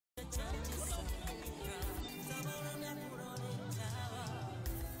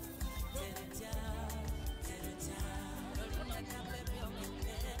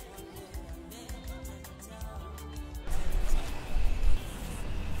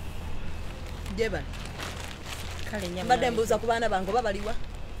Jeba. Kale nyama. Mbadde mbuuza ku baana bange babaliwa.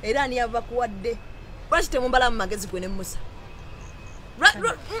 Era ani yabakuwadde. Lwaki temumbala mu magezi gwe ne Musa?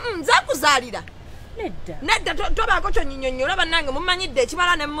 Nzakuzaalira. Nedda tobaako kyonnyonnyola bannange mumanyidde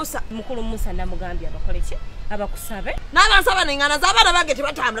ekibala ne Musa. Mukulu Musa namugambye abakole ki? Abakusabe. N'abansaba n'engana z'abaana bange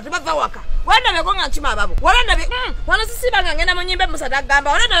tebatambula tebava waka. Wandabeko nga nkima ababo. Wano sisiba nga ngenda mu nnyimba Musa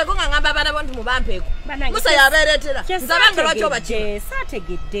taggamba. Wandabeko nga ngamba abaana bo nti mubampeeko. Musa yabeereetera. Nzabanga lwaki obakima.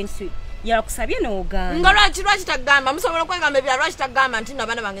 Saategedde nsi. Yakusabye n'ogamba. Nga lwaki taggamba musobola okwegamba ebirala lwaki taggamba nti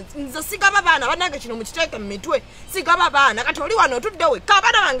n'abaana bange nze sigaba baana bannange kino mukiteeke mu mitwe sigaba baana kati oli wano otudde wekka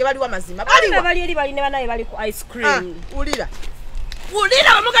abaana bange baliwa mazima baliwa bali eri bali ne banaye bali ku ice cream. Wulira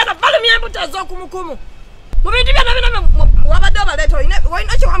bamugenda balumya embuto ez'okumukumu mu bintu byonna bino wabadde obaleeta olina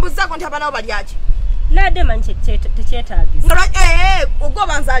kiwambuzaako nti abaana bo balyaki nadde manyi tekyetaagisa ogwo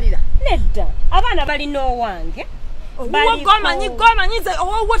banzaalira nedda abaana balina owange gomanyize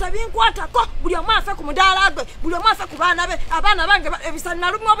owowo tabinkwatako buli omu afe ku mudaala gwe buli omu afe ku baana be abaana bange ebisani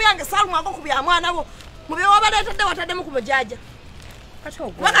nalumwa obuyange saalumwako ku bya mwana bo mu byewabaleetedde wataddemu ku mujaja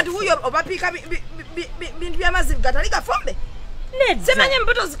wakati wuyo obapiika bintu by'amazzi gatali gafumbe simanyi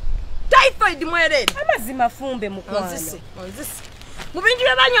embuto typhoid mwereere amazzi mafumbe mukwano mu bintu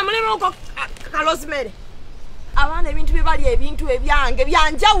bye banywa mulimuko kalozimere abaana ebintu bye bali ebintu ebyange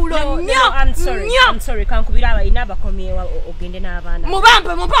byanjawulo nnyo I'm sorry kankubira abalina abakomyewa ogende n'abaana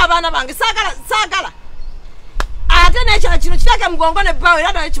mumpe abaana bange saagala ate n'ekyo kino kitake mugongo ne bbawo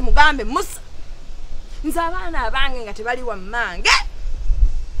era naye kimugambe Musa nze abaana abange nga tebali wammange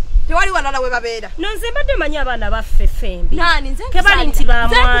tewali walala we babeera nonze mbadde manyi abaana baffe fembi kebali nti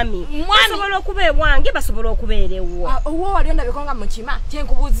bamwami basobola okuba ewange basobola okubeera ewwo owo wali ondabeko nga mukima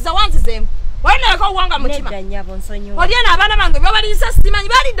kyenkubuuziza wanzizeemu wali ondabeko owanga mukima nedda nnyabo nsonyiwa wali eno abaana bange byobaliisa simanyi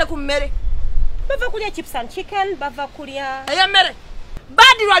balidde ku mmere bava kulya chips and chicken bava kulya eyo mmere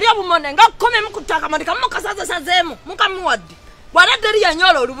badirwa ali obumone nga kukomemu ku ttaka mandika mukasazesazeemu mukamuwadde bwaladde eri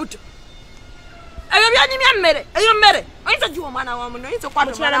yanyola olubuto eyo byanyumya mmere eyo mmere oyinza giwa omwana wa muno oyinza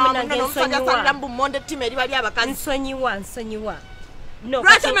okwata omwana wa muno n'omusajja asalira mu bumonde ttima eri bali abakazi nsonyiwa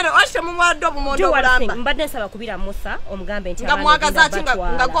lwaki emmere oki temumuwadde obumonde obulamba mbadde nsaba kubira Musa omugambe nti nga mwagaza ki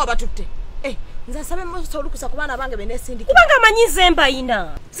nga gwe obatutte nze nsabe Musa olukusa ku baana bange beneesindika kubanga amanyize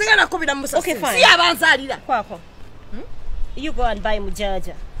mbayina sigenda kubira Musa si abanzaalira kwako you go and buy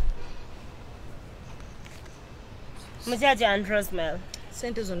mujaja and Rosemary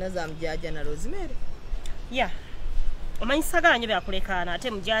sente zonna za mujaja na Rosemary omanyi sagala nyo byakulekaana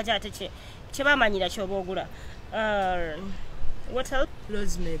ate mujaja ate kyebamanyira kyoba ogula what else?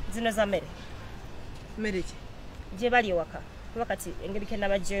 Rosemary zino za mmere ki gye bali ewaka kuba kati engeri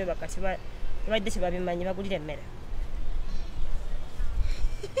kenabajjayo bakati badde kyebabimanyi bagulira emmere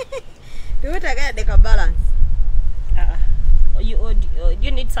tewetaaga yadde ka balance do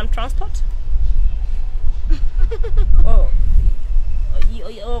you need some transport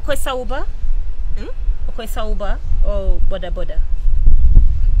okozesa Uber okozesa Uber or boda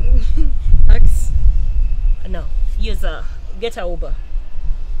taxi no get a Uber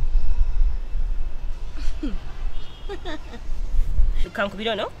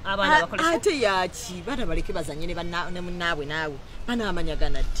kankubira no abaana bakolesa ate yaki baana baleke bazanye ne munnaabwe naawe baana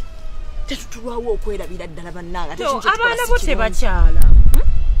amanyagana ddi tetutulwawo okwerabira ddala bannaawe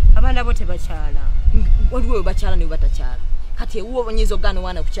abaana bo tebakyala waliwo we bakyala ne we batakyala kati ewuwo onyiza ogaana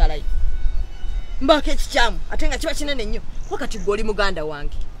omwana kukyalayo mbaako ekikyamu ate nga kiba kinene nnyo wakati gwe oli muganda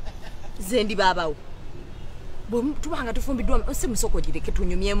wange ze ndi baabawo tubanga tufumbiddwa si musoko gireke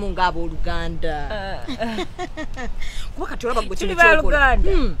tunyumyemu ng'abooluganda kuba kati olaba gwe kino kyokola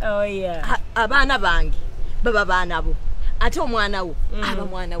abaana bange baba baana bo ate omwana wo aba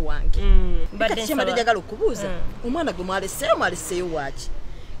mwana wange kati kyembadde njagala okubuuza omwana gwe mwaleseeyo waaki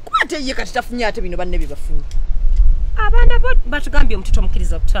kuba ate ye kati tafunye ate bino banne bye bafunye abaana bo batugambye omututu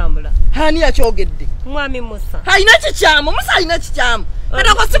omukiriza kutambula ani yakyogedde mwami Musa alina kikyamu Musa alina kikyamu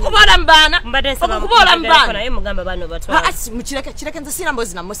katako sikuboola mu baana okukuboola mu baana naye mugamba baano batwala kireke nze siina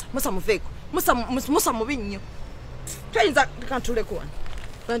mboozi na Musa muveeko Musa mubi nnyo toyinza kantuleko wano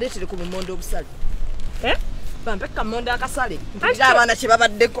bandeetere ku bumonde obusale bampe kamonde akasale mpulira abaana kye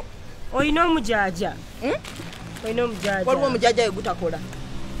babaddeko olina omujaja waliwo omujaja we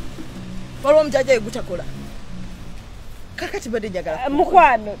gutakola kakati badde njagala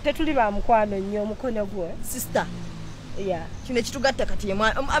mukwano tetuli ba mukwano nnyo omukono gwe sister kino ekitugatta kati ye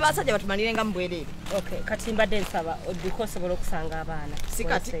abasajja batumalirenga mu bwereere kati mbadde nsaba odduka osobola okusanga abaana si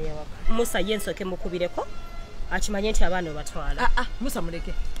kati Musa ye nsooke mukubireko akimanye nti abaana obatwala Musa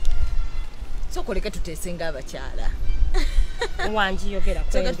muleke sokoleke tuteesenga abakyala wanjiyogera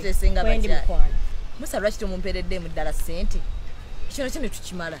tuteesenga abakyala Musa lwaki tumumpeeredde mu ddala ssente kino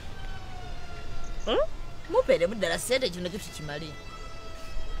tukimala Mupere muddala sente kino nakyo tukimale.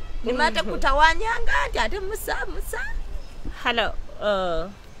 Nimate kutawanyanga ati ate musa. Hello.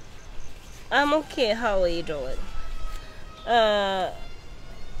 I'm okay. How are you doing?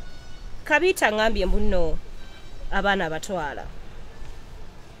 Kabita ngambye mbuno abaana abatwala.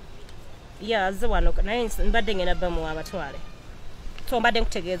 Yeah, ze wano naye mbadde ngenda bamu abatwale. So mbadde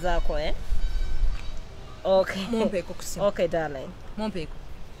nkutegeezaako Okay. Mumpeko kusimu. Okay, darling. Mumpeko.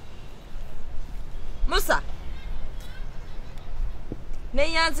 Musa.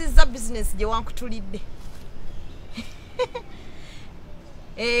 Neyanziza business gye wankutulidde.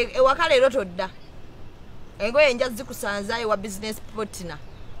 Ewaka leero todda. Engoye nja zikusanzaayo wa business partner.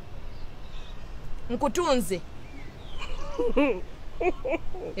 Nkutunze.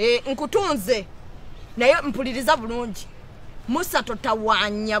 Nkutunze. Naye mpuliriza bulungi. Musa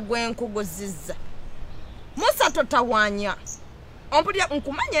totawanya gwenkugozizza. Musa totawanya. Ompulira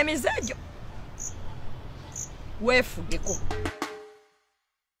nkumanya emizejo. Weefugeko.